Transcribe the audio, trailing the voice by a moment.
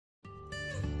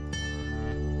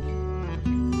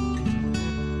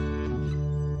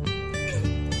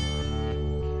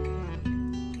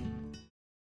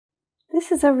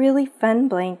This is a really fun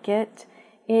blanket.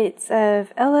 It's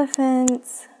of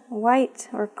elephants, white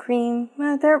or cream.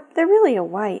 Well, they're really a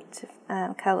white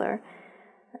color.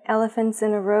 Elephants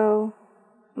in a row,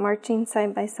 marching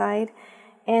side by side.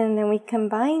 And then we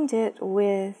combined it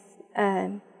with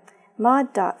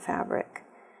mod dot fabric.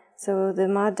 So the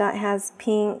mod dot has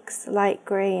pinks, light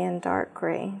gray, and dark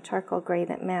gray, charcoal gray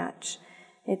that match.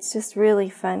 It's just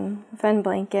really fun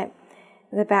blanket.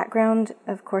 The background,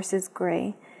 of course, is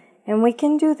gray. And we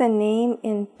can do the name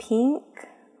in pink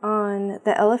on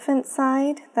the elephant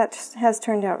side. That has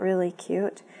turned out really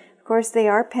cute. Of course, they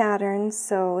are patterns,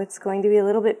 so it's going to be a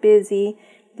little bit busy.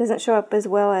 It doesn't show up as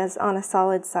well as on a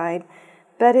solid side,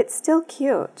 but it's still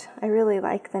cute. I really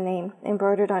like the name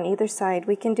embroidered on either side.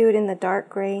 We can do it in the dark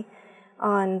gray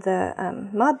on the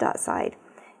mod dot side.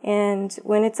 And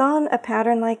when it's on a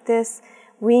pattern like this,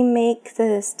 we make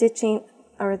the stitching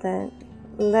or the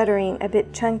lettering a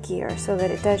bit chunkier so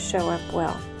that it does show up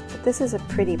well. But this is a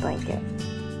pretty blanket.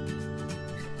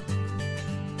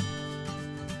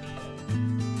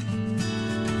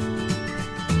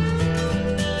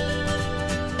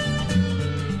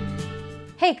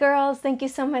 Hey girls, thank you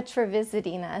so much for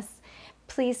visiting us.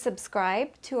 Please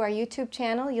subscribe to our YouTube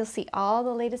channel. You'll see all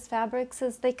the latest fabrics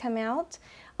as they come out.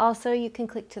 Also, you can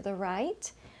click to the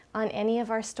right on any of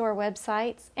our store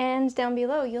websites, and down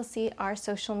below you'll see our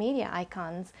social media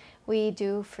icons. We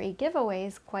do free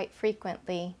giveaways quite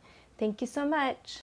frequently. Thank you so much.